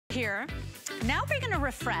Here, now we're gonna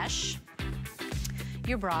refresh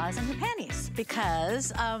your bras and your panties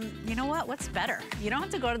because you know what? What's better? You don't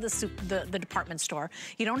have to go to the department store.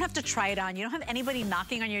 You don't have to try it on. You don't have anybody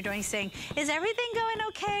knocking on your door and saying, "Is everything going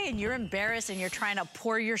okay?" And you're embarrassed and you're trying to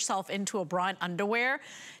pour yourself into a bra and underwear.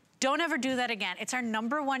 Don't ever do that again. It's our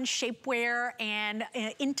 #1 shapewear and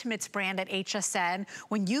intimates brand at HSN.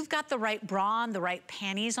 When you've got the right bra on, the right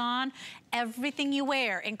panties on, everything you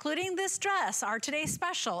wear, including this dress, our today's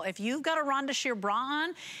special, if you've got a Rhonda Shear bra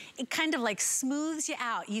on, it kind of like smooths you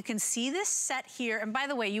out. You can see this set here, and by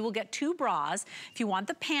the way, you will get 2 bras. If you want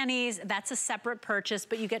the panties, that's a separate purchase,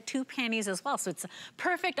 but you get 2 panties as well, so it's a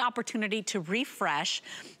perfect opportunity to refresh.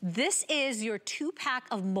 This is your 2-pack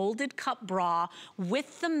of molded cup bra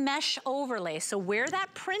with the mesh overlay. So where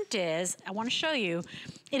that print is, I wanna show you,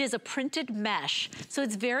 it is a printed mesh. So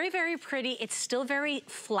it's very, very pretty. It's still very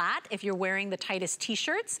flat if you're wearing the tightest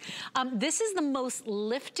t-shirts. This is the most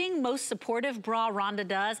lifting, most supportive bra Rhonda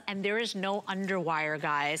does, and there is no underwire,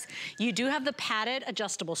 guys. You do have the padded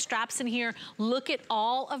adjustable straps in here. Look at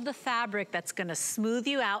all of the fabric that's gonna smooth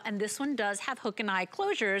you out, and this one does have hook and eye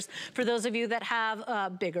closures for those of you that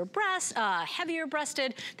have bigger breasts, heavier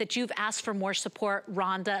breasted, that you've asked for more support.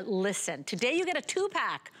 Rhonda, listen. Today you get a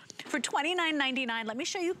 2-pack for $29.99. Let me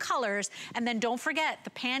show you colors, and then don't forget, the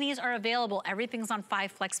panties are available. Everything's on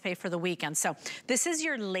 5 flex pay for the weekend. So this is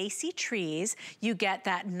your lacy trees. You get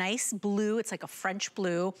that nice blue, it's like a French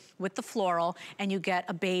blue with the floral, and you get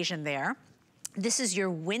a beige in there. This is your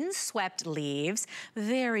windswept leaves,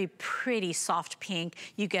 very pretty soft pink.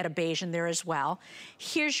 You get a beige in there as well.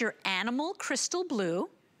 Here's your animal crystal blue.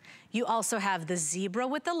 You also have the zebra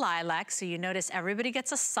with the lilac, so you notice everybody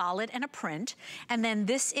gets a solid and a print. And then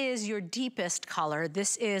this is your deepest color.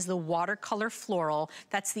 This is the watercolor floral.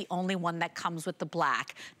 That's the only one that comes with the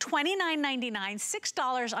black. $29.99,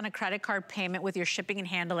 $6 on a credit card payment with your shipping and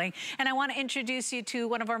handling. And I wanna introduce you to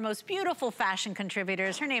one of our most beautiful fashion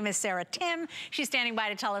contributors. Her name is Sarah Tim. She's standing by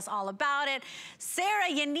to tell us all about it. Sarah,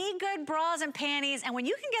 you need good bras and panties, and when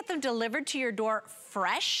you can get them delivered to your door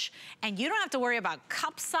fresh, and you don't have to worry about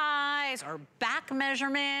cup size or back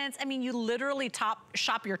measurements. I mean, you literally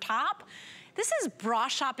shop your top. This is bra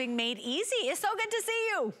shopping made easy. It's so good to see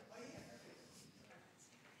you.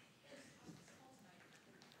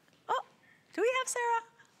 Oh, do we have Sarah?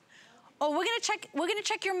 Oh, we're gonna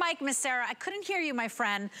check your mic, Miss Sarah. I couldn't hear you, my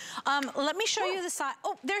friend. Let me show you the size.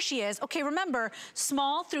 Oh, there she is. Okay, remember,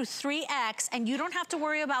 small through 3X, and you don't have to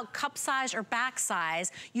worry about cup size or back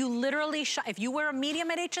size. You literally shop, if you wear a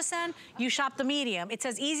medium at HSN, you shop the medium. It's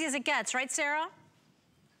as easy as it gets, right, Sarah?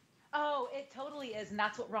 Oh, it totally is, and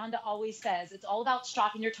that's what Rhonda always says. It's all about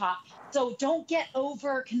shopping your top. So don't get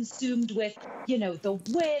over consumed with, you know, the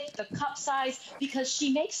width, the cup size, because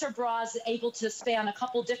she makes her bras able to span a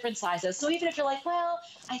couple different sizes. So even if you're like, well,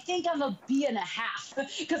 I think I'm a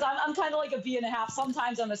B.5, because I'm kind of like a B.5.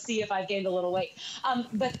 Sometimes I'm a C if I've gained a little weight.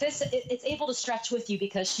 But this, it's able to stretch with you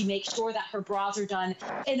because she makes sure that her bras are done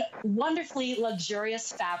in wonderfully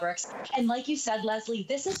luxurious fabrics. And like you said, Leslie,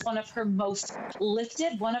 this is one of her most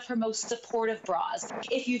lifted, one of her most supportive bras.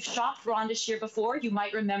 If you've shopped Rhonda Shear before, you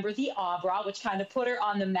might remember the bra, which kind of put her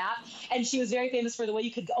on the map. And she was very famous for the way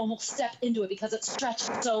you could almost step into it because it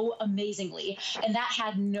stretched so amazingly. And that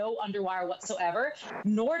had no underwire whatsoever,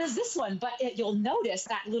 nor does this one. But you'll notice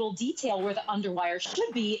that little detail where the underwire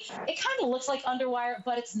should be, it kind of looks like underwire,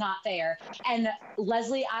 but it's not there. And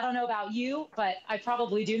Leslie, I don't know about you, but I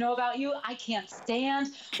probably do know about you. I can't stand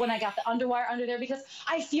when I got the underwire under there because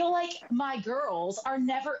I feel like my girls are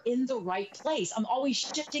never in the right place. I'm always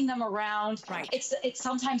shifting them around. Right. It's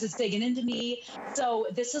sometimes it's digging into me. So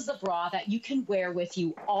this is the bra that you can wear with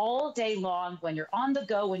you all day long when you're on the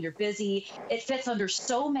go, when you're busy. It fits under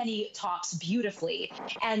so many tops beautifully.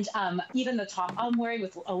 And even the top I'm wearing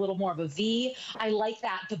with a little more of a V, I like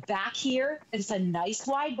that. The back here, it's a nice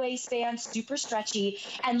wide waistband, super stretchy.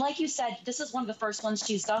 And like you said, this is one of the first ones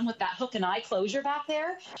she's done with that hook and eye closure back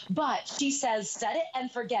there. But she says, set it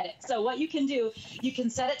and forget it. So what you can do, you can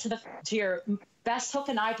set it to your best hook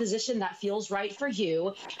and eye position that feels right for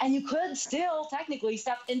you. And you could still technically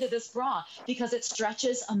step into this bra because it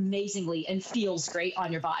stretches amazingly and feels great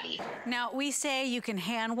on your body. Now, we say you can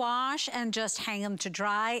hand wash and just hang them to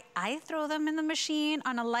dry. I throw them in the machine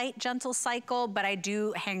on a light, gentle cycle, but I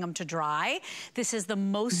do hang them to dry. This is the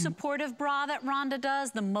most supportive bra that Rhonda does,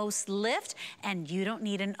 the most lift, and you don't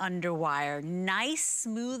need an underwire. Nice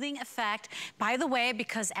smoothing effect. By the way,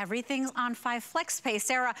 because everything's on 5 flex pay,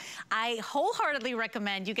 Sarah, I wholeheartedly wholeheartedly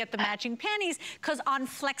recommend you get the matching panties, because on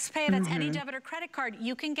FlexPay, that's any debit or credit card,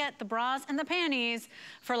 you can get the bras and the panties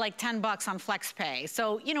for like 10 bucks on FlexPay.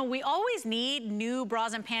 So, you know, we always need new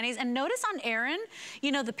bras and panties. And notice on Erin,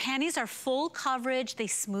 you know, the panties are full coverage. They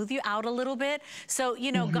smooth you out a little bit. So,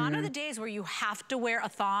 you know, gone are the days where you have to wear a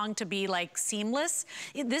thong to be like seamless.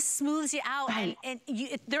 This smooths you out, and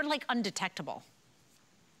they're like undetectable.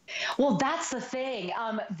 Well, that's the thing.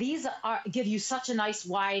 These give you such a nice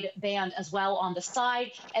wide band as well on the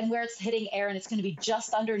side, and where it's hitting Erin, it's going to be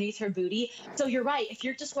just underneath her booty. So you're right. If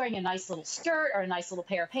you're just wearing a nice little skirt or a nice little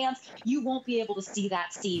pair of pants, you won't be able to see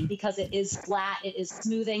that seam because it is flat, it is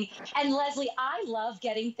smoothing. And Leslie, I love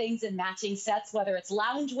getting things in matching sets, whether it's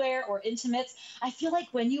loungewear or intimates. I feel like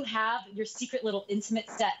when you have your secret little intimate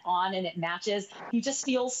set on and it matches, you just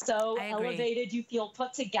feel so elevated. You feel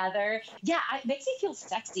put together. Yeah, it makes me feel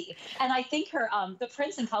sexy. And I think her the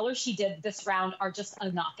prints and colors she did this round are just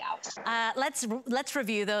a knockout. Let's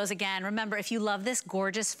review those again. Remember, if you love this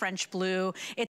gorgeous French blue, it's